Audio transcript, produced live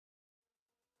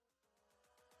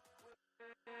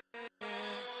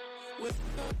Welcome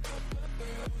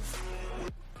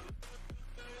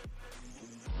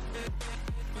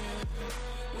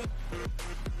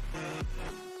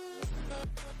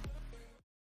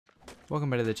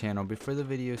back to the channel. Before the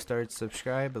video starts,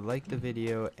 subscribe, like the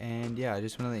video, and yeah, I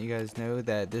just want to let you guys know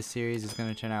that this series is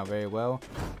going to turn out very well.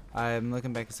 I'm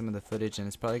looking back at some of the footage and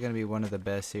it's probably going to be one of the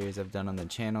best series I've done on the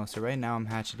channel. So right now I'm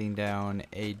hatcheting down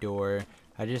a door.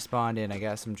 I just spawned in, I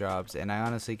got some drops, and I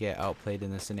honestly get outplayed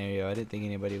in this scenario. I didn't think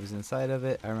anybody was inside of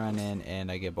it. I run in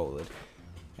and I get bolted.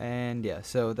 And yeah,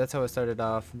 so that's how it started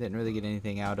off. Didn't really get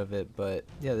anything out of it, but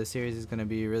yeah, the series is going to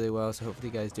be really well, so hopefully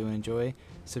you guys do enjoy.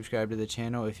 Subscribe to the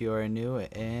channel if you are new,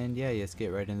 and yeah, let's get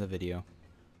right in the video.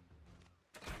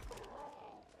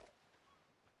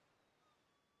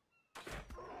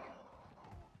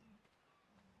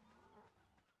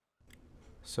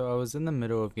 So I was in the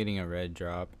middle of getting a red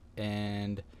drop,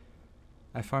 and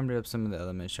I farmed up some of the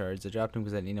element shards. I dropped them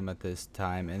because I need them at this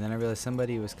time, and then I realized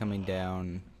somebody was coming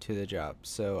down to the drop.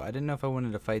 So I didn't know if I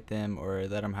wanted to fight them or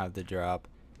let them have the drop.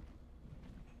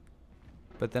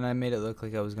 But then I made it look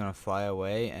like I was going to fly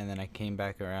away, and then I came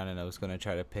back around and I was going to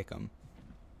try to pick them.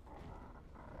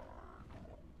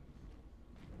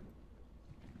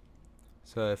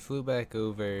 So I flew back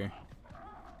over.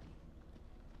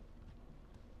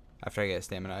 After I get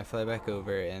stamina, I fly back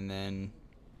over, and then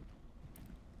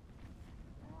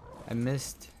I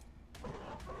missed.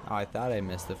 Oh, I thought I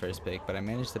missed the first pick, but I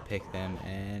managed to pick them,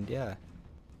 and yeah,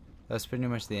 that's pretty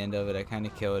much the end of it. I kind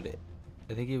of killed it.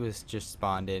 I think he was just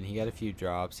spawned in. He got a few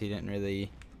drops. He didn't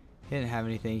have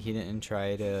anything. He didn't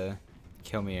try to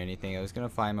kill me or anything. I was gonna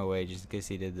fly him away just in case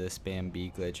he did the spam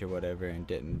B glitch or whatever and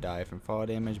didn't die from fall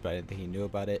damage, but I didn't think he knew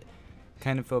about it.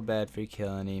 Kind of feel bad for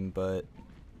killing him, but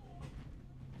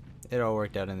it all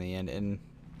worked out in the end. And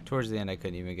towards the end, I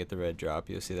couldn't even get the red drop.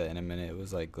 You'll see that in a minute. It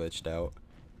was like glitched out.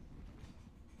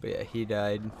 But yeah, he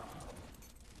died.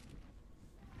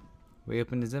 We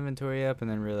opened his inventory up and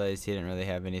then realized he didn't really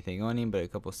have anything on him but a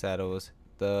couple saddles.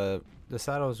 The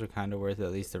saddles were kind of worth it,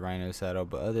 at least the rhino saddle,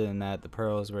 but other than that, the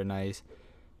pearls were nice.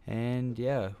 And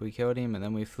yeah, we killed him, and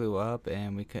then we flew up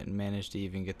and we couldn't manage to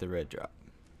even get the red drop.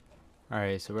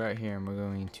 Alright, so we're out here and we're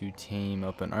going to tame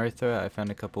up an Arthur. I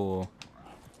found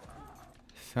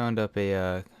up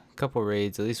a couple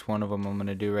raids. At least one of them I'm going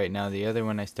to do right now. The other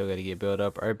one I still got to get built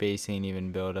up. Our base ain't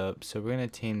even built up, so we're going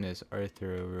to tame this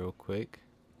Arthur real quick.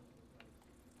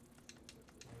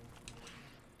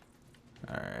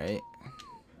 Alright,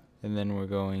 and then we're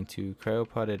going to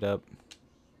cryopod it up,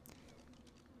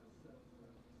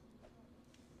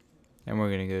 and we're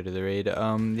gonna go to the raid.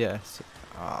 Yes.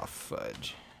 Oh,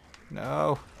 fudge.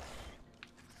 No.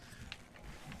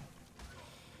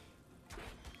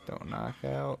 Don't knock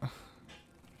out.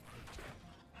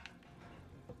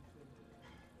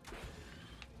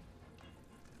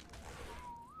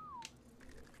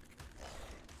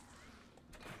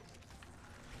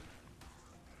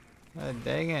 Oh,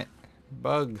 dang it.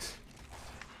 Bugs.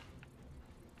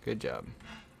 Good job.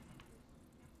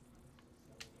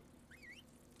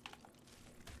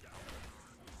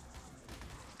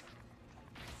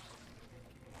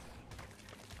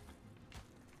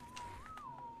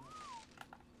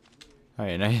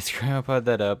 Alright, now let's cryopod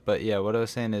that up. But yeah, what I was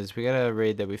saying is we got a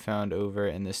raid that we found over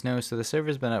in the snow. So the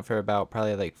server's been up for about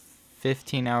probably like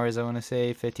 15 hours, I want to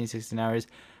say. 15, 16 hours.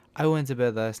 I went to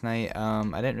bed last night.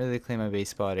 I didn't really claim my base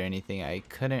spot or anything. I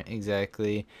couldn't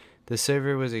exactly. The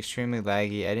server was extremely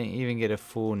laggy. I didn't even get a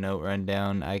full note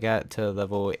rundown. I got to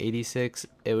level 86.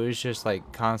 It was just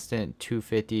like constant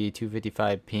 250,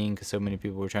 255 ping because so many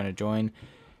people were trying to join.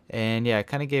 And yeah, I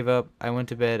kind of gave up. I went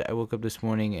to bed. I woke up this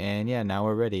morning, and yeah, now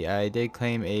we're ready. I did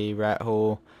claim a rat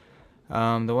hole.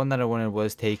 The one that I wanted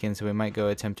was taken, so we might go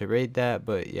attempt to raid that.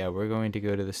 But yeah, we're going to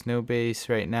go to the snow base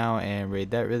right now and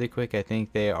raid that really quick. I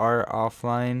think they are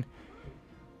offline.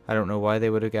 I don't know why they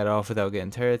would have got off without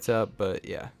getting turrets up, but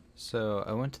yeah. So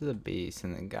I went to the base,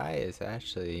 and the guy is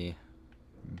actually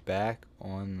back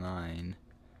online.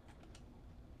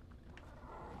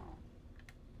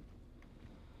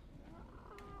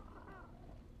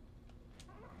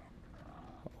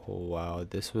 Oh wow,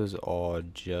 this was all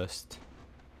just...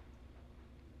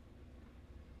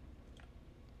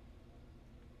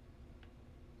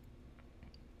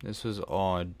 This was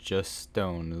all just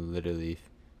stone literally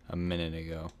a minute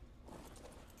ago.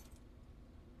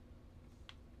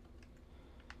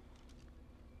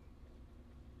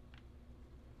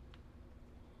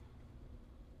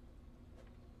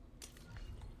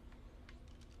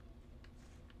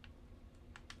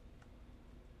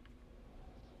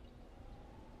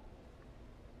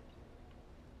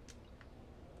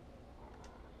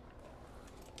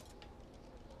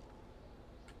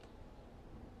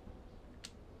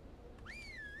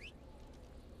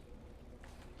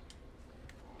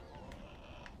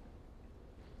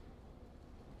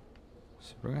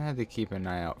 So we're gonna have to keep an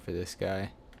eye out for this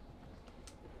guy.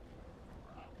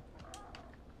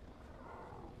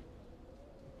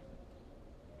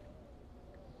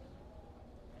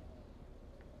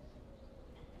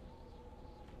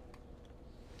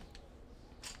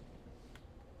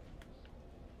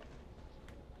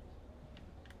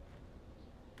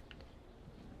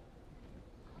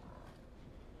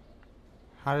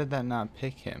 How did that not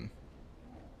pick him?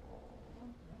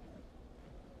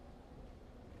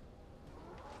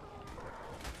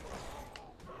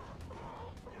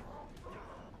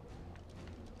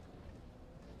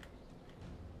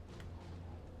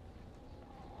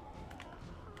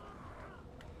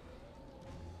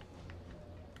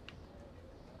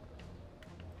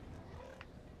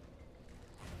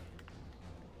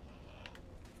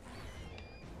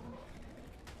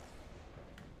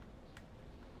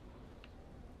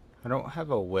 I don't have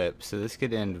a whip, so this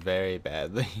could end very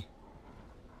badly.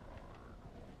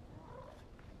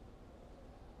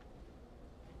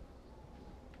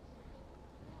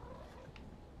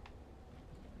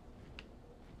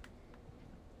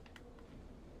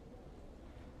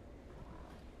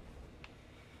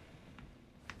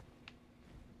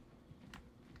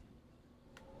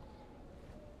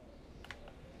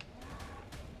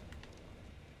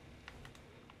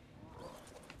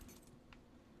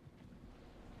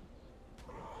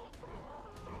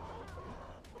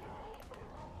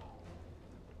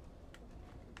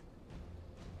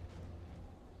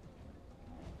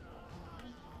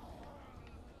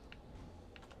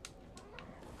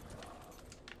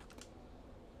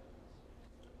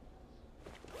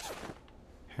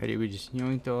 Alrighty, we just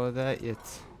yoinked all of that.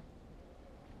 Let's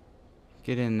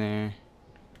get in there.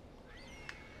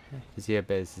 Does he have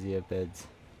beds? Does he have beds?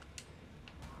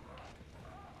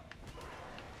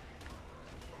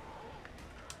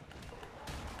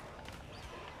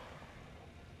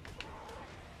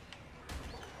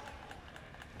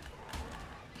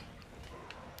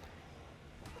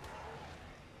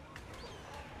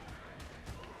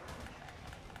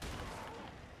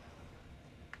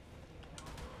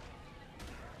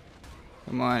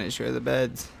 Come on, share the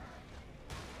beds.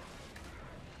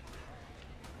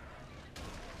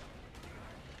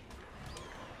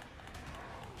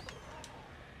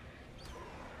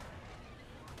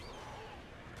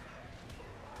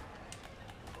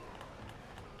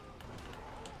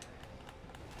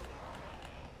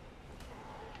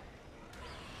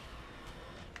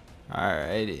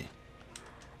 Alrighty.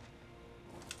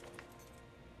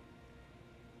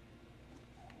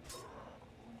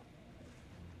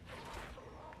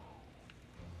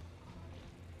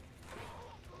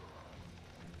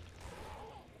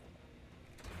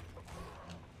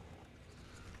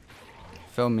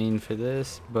 Felt mean for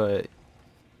this, but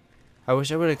I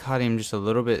wish I would have caught him just a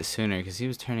little bit sooner because he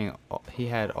was turning. He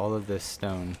had all of this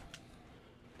stone.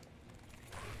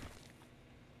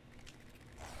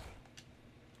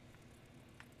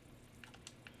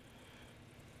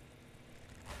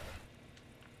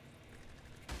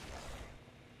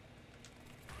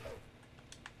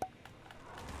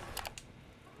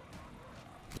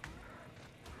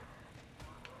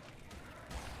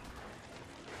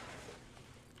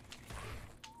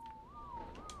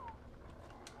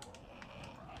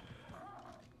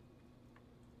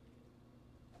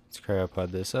 Let's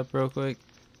cryopod this up real quick.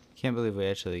 Can't believe we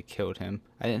actually killed him.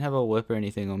 I didn't have a whip or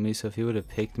anything on me, so if he would have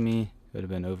picked me, it would have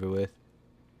been over with.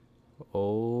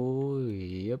 Oh,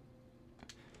 yep.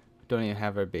 Don't even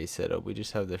have our base set up. We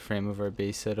just have the frame of our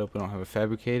base set up. We don't have a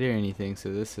fabricator or anything,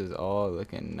 so this is all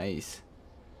looking nice.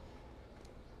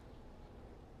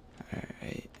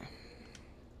 Alright.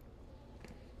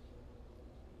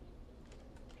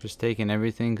 Just taking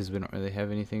everything because we don't really have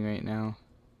anything right now.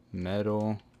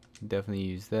 Metal. Definitely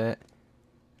use that.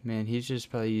 Man, he just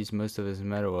probably used most of his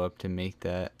metal up to make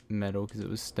that metal because it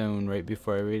was stone right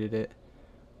before I raided it.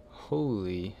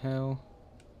 Holy hell.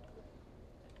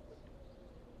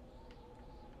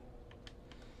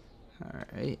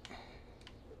 Alright.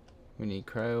 We need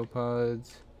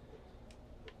cryopods.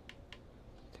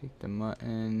 Take the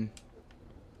mutton.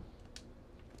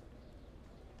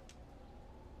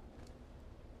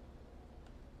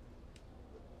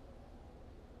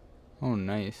 Oh,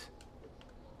 nice.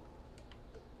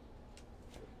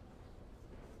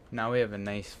 Now we have a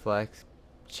nice flex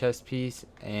chest piece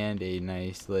and a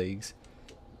nice legs.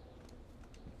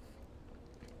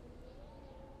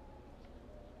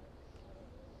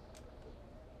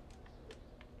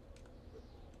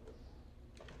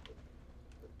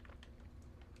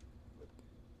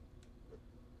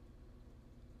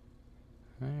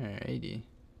 Alrighty.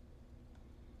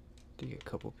 Take a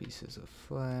couple pieces of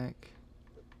flak.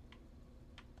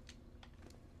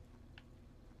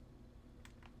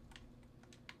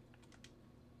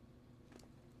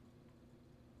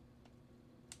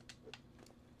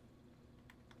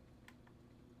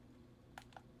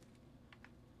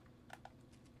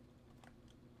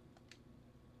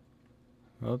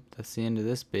 Oh, that's the end of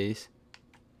this base.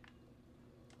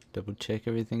 Double check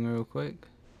everything real quick.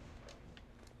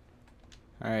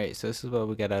 Alright, so this is what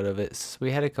we got out of it. So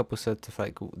we had a couple sets of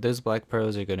like, those black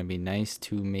pearls are going to be nice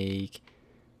to make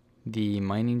the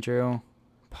mining drill,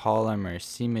 polymer,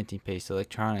 cementing paste,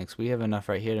 electronics. We have enough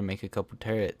right here to make a couple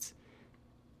turrets.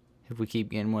 If we keep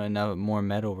getting more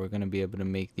metal, we're going to be able to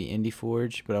make the indie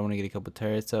forge, but I want to get a couple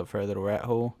turrets up for our little rat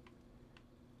hole.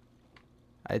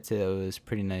 I'd say that was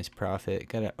pretty nice profit.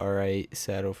 Got an alright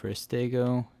saddle for a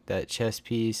stego, that chest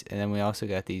piece, and then we also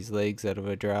got these legs out of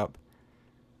a drop.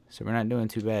 So we're not doing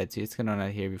too bad. See, it's going on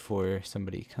out here before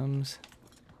somebody comes.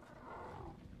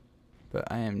 But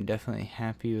I am definitely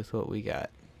happy with what we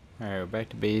got. Alright, we're back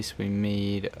to base. We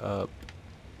made up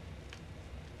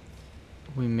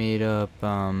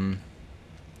the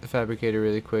fabricator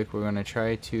really quick. We're gonna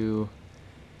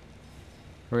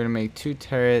make 2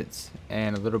 turrets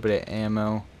and a little bit of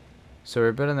ammo. So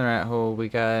we're building the rat hole. We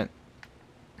got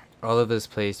all of this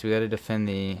placed. We got to defend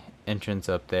the entrance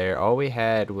up there. All we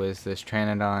had was this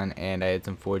Tranodon, and I had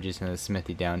some forges in the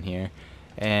smithy down here.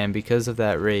 And because of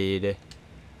that raid,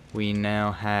 we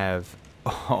now have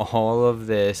all of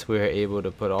this. We were able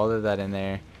to put all of that in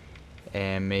there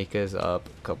and make us up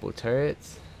a couple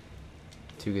turrets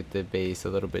to get the base a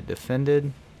little bit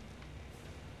defended.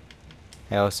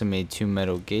 I also made 2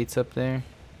 metal gates up there.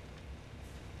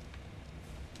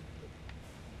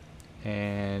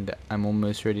 And I'm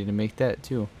almost ready to make that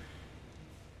too.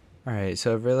 Alright,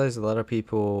 so I've realized a lot of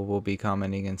people will be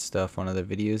commenting and stuff on other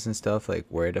videos and stuff, like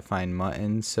where to find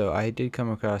mutton. So I did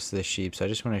come across this sheep, so I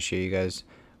just want to show you guys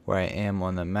where I am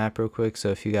on the map real quick. So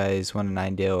if you guys want an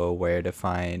idea of where to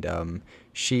find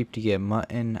sheep to get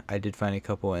mutton, I did find a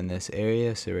couple in this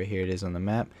area. So right here it is on the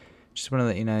map. Just want to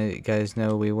let you guys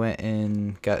know we went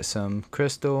and got some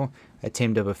crystal. I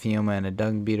tamed up a Fioma and a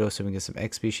dung beetle so we can get some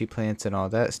X species plants and all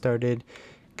that started.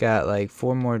 Got like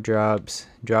 4 more drops.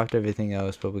 Dropped everything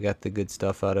else, but we got the good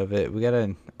stuff out of it. We got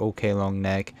an okay long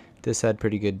neck. This had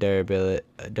pretty good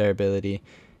durability.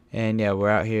 And yeah, we're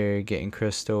out here getting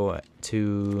crystal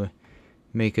to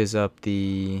make us up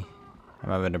the... I'm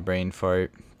having a brain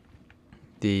fart.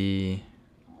 The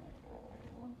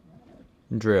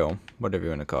drill, whatever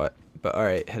you want to call it. But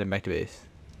alright, heading back to base.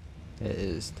 It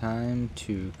is time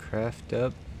to craft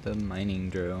up the mining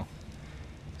drill.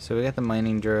 So we got the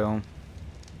mining drill.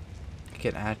 I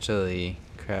could actually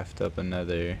craft up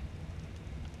another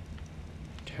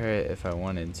turret if I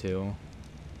wanted to.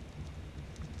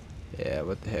 Yeah,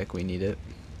 what the heck, we need it.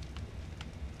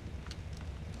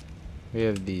 We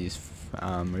have these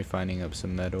refining up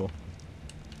some metal.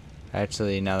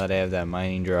 Actually, now that I have that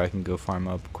mining drill, I can go farm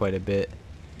up quite a bit.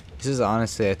 This is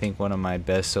honestly, I think, one of my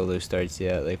best solo starts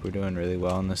yet. Like, we're doing really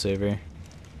well on the server.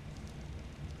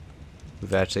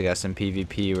 We've actually got some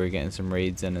PvP. We're getting some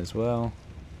raids in as well.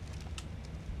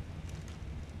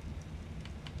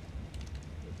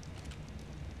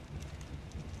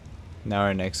 Now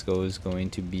our next goal is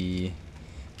going to be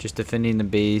just defending the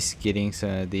base, getting some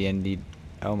of the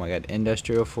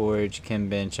industrial forge, chem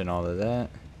bench, and all of that.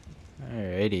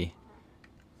 Alrighty.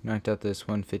 Knocked out this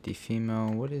 150 female.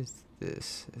 What is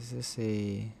this? This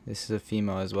is a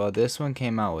female as well. This one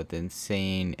came out with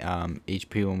insane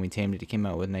HP when we tamed it. It came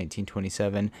out with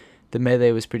 1927. The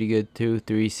melee was pretty good too,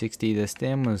 360. The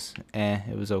stam was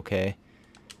it was okay.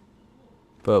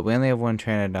 But we only have 1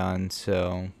 Tranodon,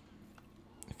 so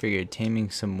I figured taming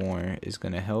some more is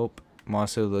gonna help. I'm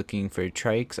also looking for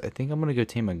trikes. I think I'm gonna go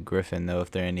tame a griffin though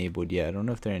if they're enabled yet. I don't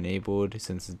know if they're enabled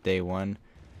since it's day 1.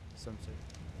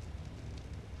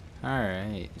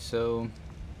 Alright, so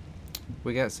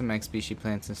we got some X species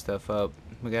plants and stuff up.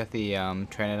 We got the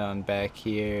Tranodon back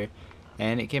here,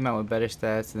 and it came out with better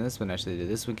stats than this one actually did.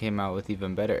 This one came out with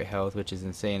even better health, which is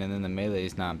insane, and then the melee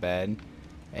is not bad.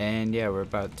 And yeah, we're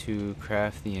about to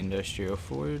craft the industrial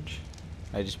forge.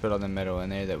 I just put all the metal in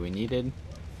there that we needed.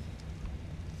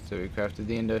 So we crafted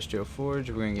the industrial forge.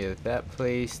 We're going to get that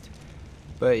placed.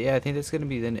 But yeah, I think that's going to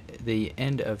be the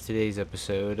end of today's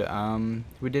episode.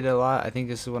 We did a lot. I think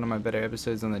this is one of my better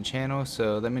episodes on the channel.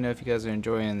 So let me know if you guys are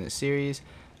enjoying this series.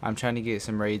 I'm trying to get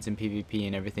some raids and PvP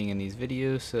and everything in these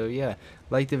videos. So yeah,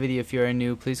 like the video if you are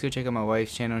new. Please go check out my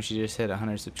wife's channel. She just hit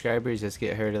 100 subscribers. Let's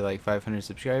get her to like 500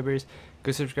 subscribers.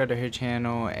 Go subscribe to her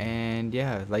channel. And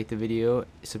yeah, like the video,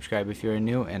 subscribe if you are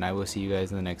new. And I will see you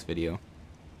guys in the next video.